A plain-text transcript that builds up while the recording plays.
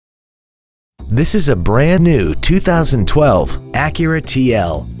This is a brand new 2012 Acura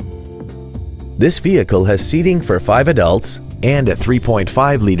TL. This vehicle has seating for 5 adults and a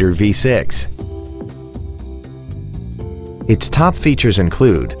 3.5-liter V6. Its top features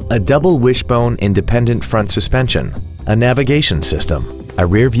include a double wishbone independent front suspension, a navigation system, a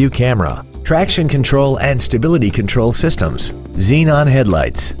rear-view camera, traction control and stability control systems, xenon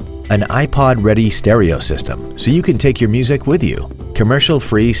headlights, an iPod-ready stereo system so you can take your music with you,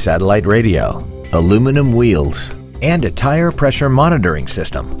 commercial-free satellite radio, aluminum wheels, and a tire pressure monitoring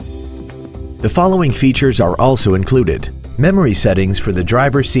system. The following features are also included: memory settings for the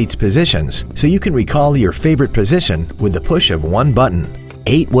driver's seat's positions so you can recall your favorite position with the push of one button,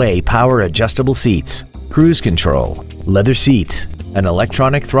 8-way power adjustable seats, cruise control, leather seats, an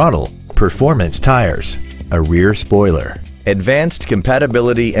electronic throttle, performance tires, a rear spoiler, advanced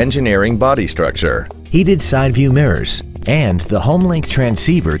compatibility engineering body structure, heated side view mirrors, and the HomeLink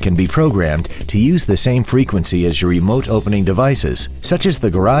transceiver can be programmed to use the same frequency as your remote opening devices, such as the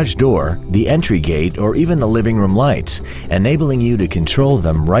garage door, the entry gate, or even the living room lights, enabling you to control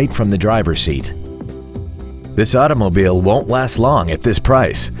them right from the driver's seat. This automobile won't last long at this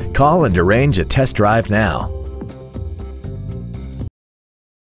price. Call and arrange a test drive now.